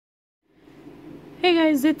Hey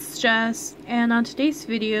guys, it's Jess, and on today's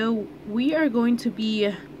video we are going to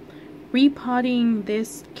be repotting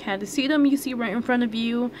this Catasetum you see right in front of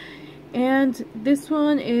you. And this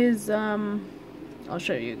one is I'll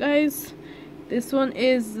show you guys. This one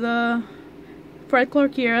is the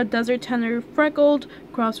Fredclorkia Desert Tenor Freckled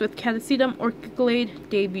crossed with Catasetum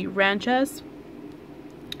Orchid Davy Ranches.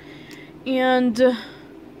 And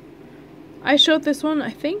I showed this one, I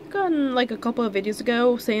think, on like a couple of videos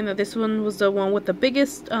ago, saying that this one was the one with the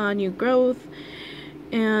biggest new growth.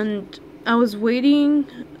 And I was waiting.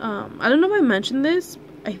 I don't know if I mentioned this.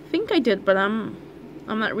 I think I did, but I'm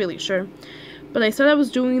not really sure. But I said I was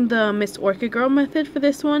doing the Miss Orchid Girl method for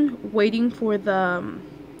this one, waiting for the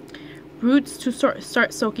roots to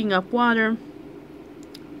start soaking up water.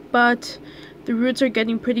 But the roots are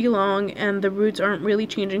getting pretty long, and the roots aren't really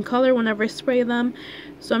changing color whenever I spray them.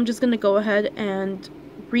 So I'm just going to go ahead and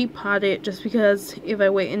repot it, just because if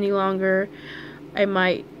I wait any longer, I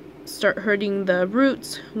might start hurting the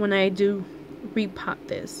roots when I do repot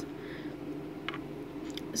this.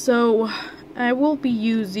 So I will be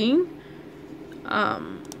using,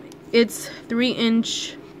 it's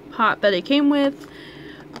 3-inch pot that it came with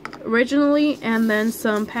originally, and then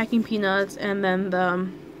some packing peanuts, and then the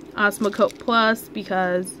Osmocote Plus,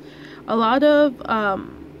 because a lot of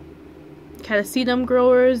Catasetum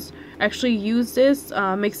growers actually use this,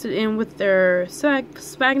 mix it in with their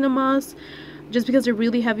sphagnum moss, just because they're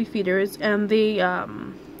really heavy feeders, and they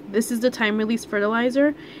this is the time release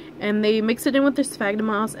fertilizer, and they mix it in with their sphagnum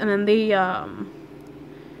moss, and then they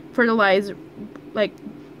fertilize like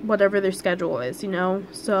whatever their schedule is, you know.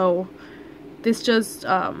 So this just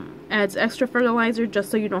adds extra fertilizer,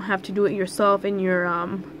 just so you don't have to do it yourself in your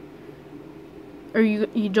or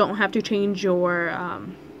you don't have to change your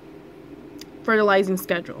fertilizing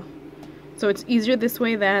schedule. So it's easier this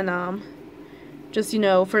way than just, you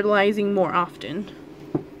know, fertilizing more often.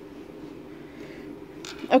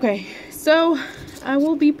 Okay, so I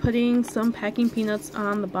will be putting some packing peanuts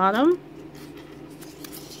on the bottom,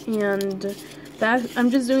 and that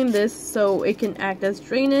I'm just doing this so it can act as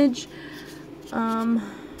drainage. I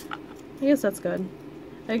guess that's good.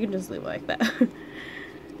 I can just leave it like that.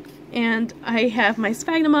 And I have my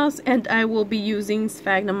sphagnum moss, and I will be using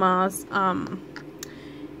sphagnum moss.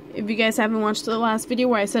 If you guys haven't watched the last video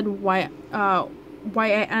where I said why I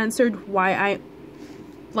answered why I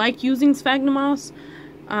like using sphagnum moss,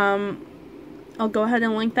 I'll go ahead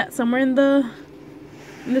and link that somewhere in the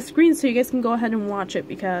screen, so you guys can go ahead and watch it,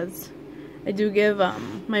 because I do give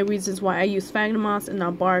my reasons why I use sphagnum moss and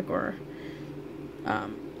not bark or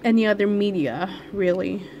any other media,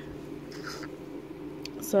 really.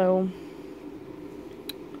 So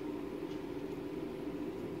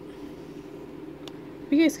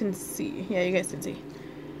you guys can see. Yeah, you guys can see.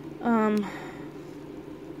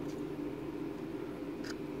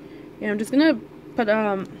 Yeah, I'm just gonna put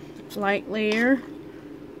a light layer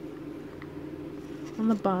on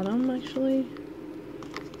the bottom, actually.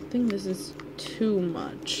 I think this is too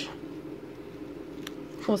much.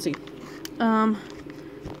 We'll see. Let's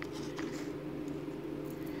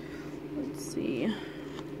see.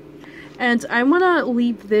 And I want to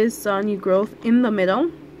leave this new growth in the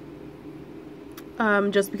middle,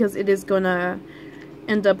 just because it is going to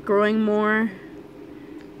end up growing more.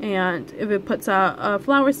 And if it puts out a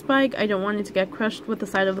flower spike, I don't want it to get crushed with the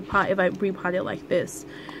side of the pot if I repot it like this.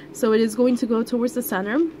 So it is going to go towards the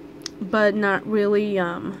center, but not really,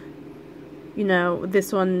 you know,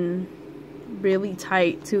 this one really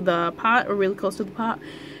tight to the pot or really close to the pot,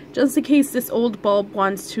 just in case this old bulb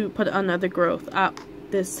wants to put another growth up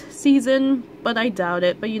this season, but I doubt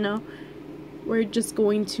it. But you know, we're just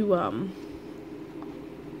going to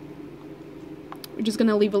we're just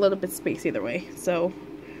gonna leave a little bit space either way. So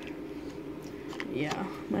yeah,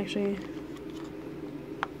 I'm actually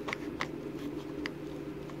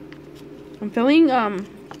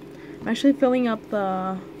filling up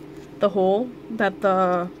the hole that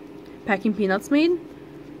the packing peanuts made,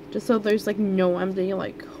 just so there's like no empty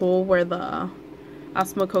like hole where the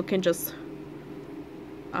Osmocote can just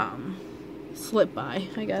slip by,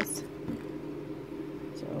 I guess.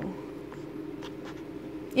 So,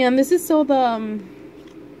 and this is so the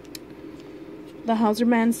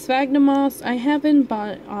Hauserman sphagnum moss. I haven't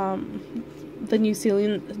bought the New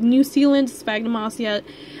Zealand sphagnum moss yet.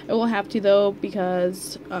 I will have to though,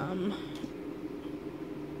 because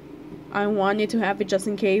I wanted to have it just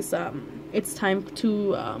in case it's time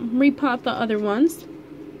to repot the other ones.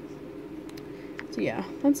 So yeah,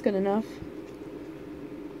 that's good enough.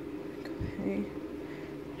 Okay,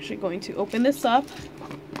 actually going to open this up,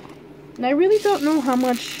 and I really don't know how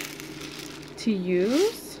much to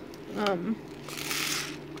use.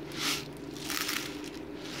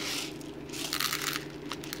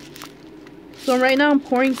 So right now I'm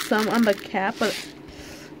pouring some on the cap, but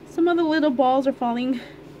some of the little balls are falling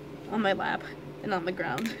on my lap and on the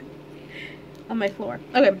ground, on my floor.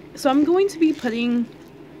 Okay, so I'm going to be putting,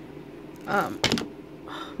 oh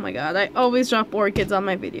my god, I always drop orchids on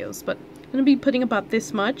my videos, but I'm going to be putting about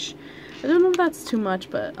this much. I don't know if that's too much,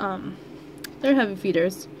 but they're heavy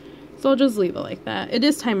feeders, so I'll just leave it like that. It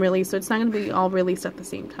is time release, so it's not going to be all released at the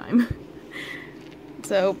same time.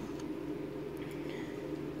 So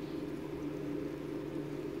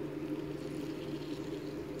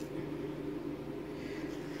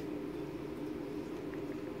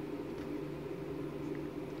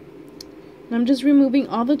I'm just removing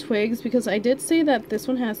all the twigs because I did say that this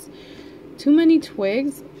one has too many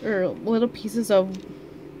twigs or little pieces of,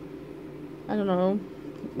 I don't know,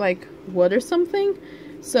 like wood or something.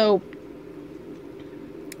 So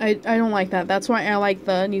I don't like that. That's why I like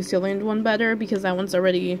the New Zealand one better, because that one's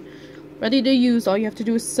already ready to use. All you have to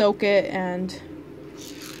do is soak it and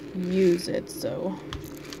use it. So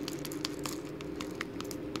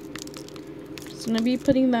just gonna be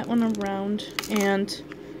putting that one around. And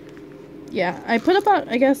yeah, I put about,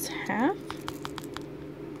 I guess, half.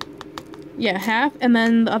 Yeah, half, and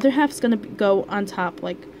then the other half's gonna go on top,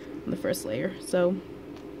 like on the first layer. So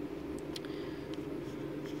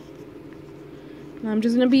I'm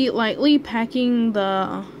just gonna be lightly packing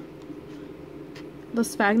the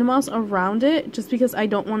sphagnum moss around it, just because I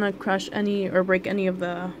don't want to crush any or break any of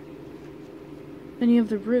the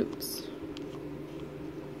roots.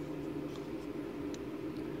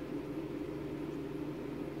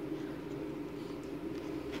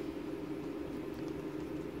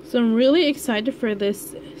 So I'm really excited for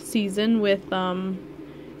this season with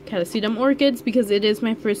Catasetum orchids, because it is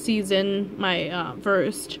my first season, my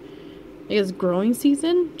first, I guess, growing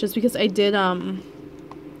season, just because I did,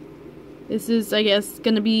 this is, I guess,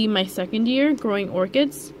 gonna be my second year growing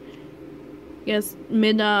orchids. I guess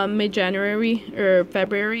mid-January or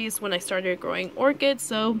February is when I started growing orchids,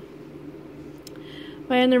 so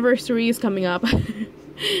my anniversary is coming up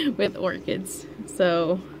with orchids,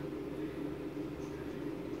 so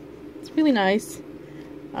it's really nice.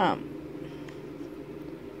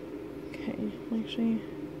 Okay, actually,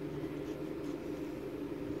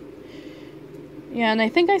 yeah, and I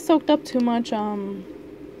think I soaked up too much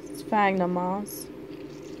sphagnum moss,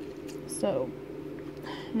 so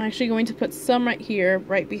I'm actually going to put some right here,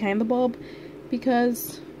 right behind the bulb,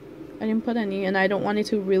 because I didn't put any and I don't want it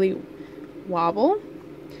to really wobble.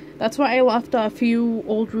 That's why I left a few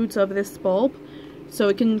old roots of this bulb, so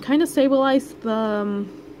it can kind of stabilize the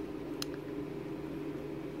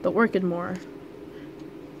orchid more.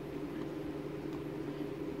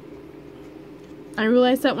 I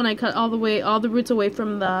realized that when I cut all the roots away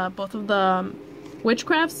from both of the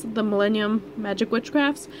witchcrafts, the Millennium Magic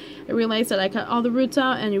witchcrafts, I realized that I cut all the roots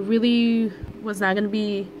out, and it really was not going to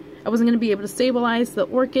be, I wasn't going to be able to stabilize the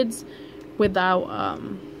orchids without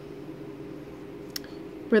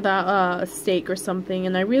a stake or something.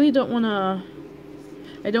 And I really don't want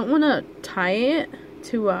to tie it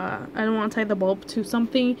to I don't want to tie the bulb to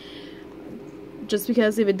something, just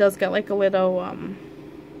because if it does get like a little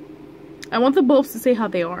I want the bulbs to stay how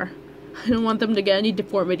they are. I don't want them to get any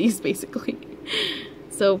deformities, basically.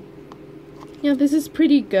 So yeah, this is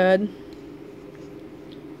pretty good.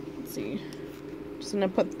 Let's see, I'm just gonna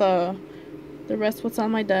put the rest what's on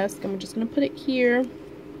my desk, I'm just gonna put it here,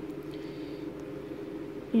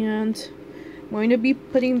 and I'm going to be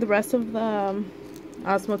putting the rest of the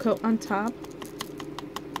Osmo coat on top.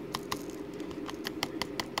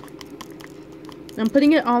 I'm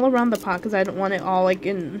putting it all around the pot because I don't want it all like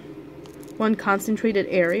in one concentrated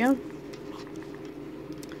area.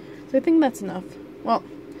 So I think that's enough. Well,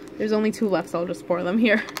 there's only 2 left, so I'll just pour them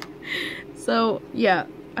here. So yeah,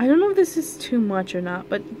 I don't know if this is too much or not,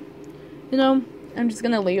 but you know, I'm just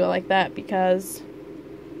gonna leave it like that because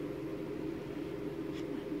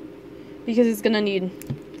it's gonna need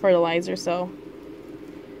fertilizer. So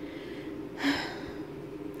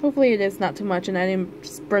hopefully it is not too much and I didn't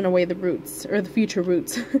just burn away the roots, or the future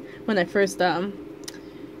roots, when I first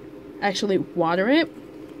actually water it.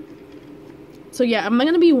 So yeah, I'm not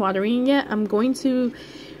going to be watering it. I'm going to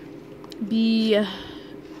be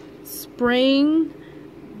spraying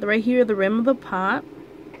right here, the rim of the pot,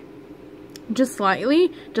 just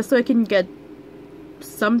slightly, just so I can get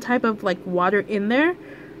some type of like water in there,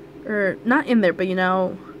 or not in there, but you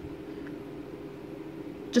know,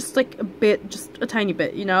 just like a bit, just a tiny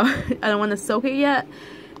bit, you know. I don't want to soak it yet,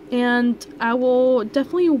 and I will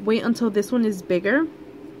definitely wait until this one is bigger,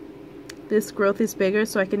 this growth is bigger,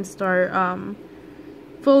 so I can start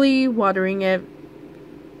fully watering it.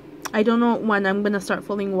 I don't know when I'm gonna start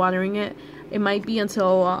fully watering it. It might be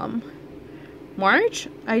until March.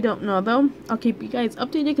 I don't know though. I'll keep you guys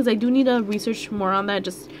updated because I do need to research more on that.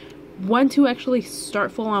 Just when to actually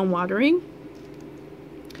start full on watering.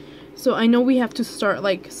 So I know we have to start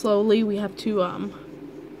like slowly. We have to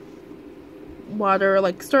water,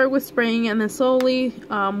 like start with spraying and then slowly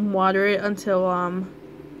water it until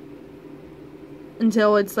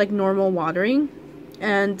it's like normal watering.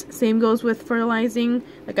 And same goes with fertilizing.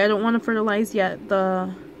 Like I don't want to fertilize yet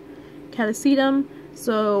the Catasetum,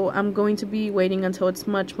 so I'm going to be waiting until it's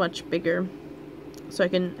much bigger so I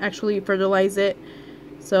can actually fertilize it.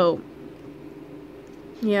 So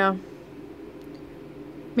yeah,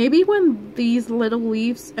 maybe when these little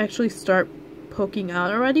leaves actually start poking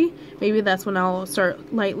out already, maybe that's when I'll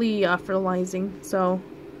start lightly fertilizing. So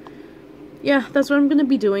yeah, that's what I'm gonna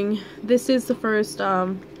be doing. This is the first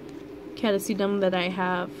Catasetum that I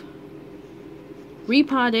have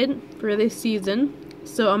repotted for this season,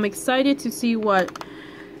 so I'm excited to see what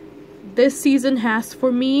this season has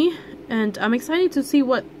for me, and I'm excited to see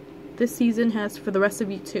what this season has for the rest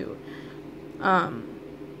of you too.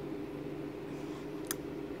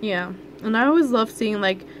 Yeah, and I always love seeing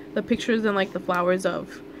like the pictures and like the flowers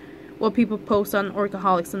of what people post on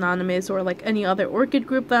Orchaholics Anonymous or like any other orchid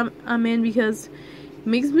group that I'm in, because it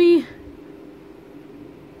makes me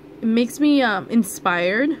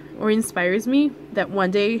inspired, or inspires me that one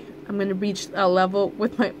day I'm gonna reach a level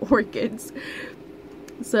with my orchids.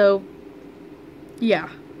 So yeah,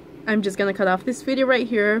 I'm just gonna cut off this video right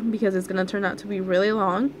here because it's gonna turn out to be really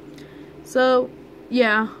long. So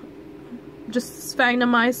yeah, just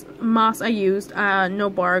sphagnum moss I used, no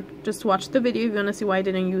bark. Just watch the video if you wanna see why I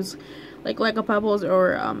didn't use like Lego pebbles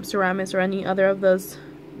or ceramics or any other of those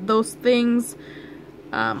things.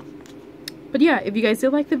 But yeah, if you guys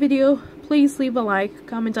did like the video, please leave a like,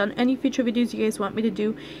 comment on any future videos you guys want me to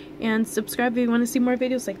do, and subscribe if you want to see more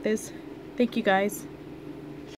videos like this. Thank you guys.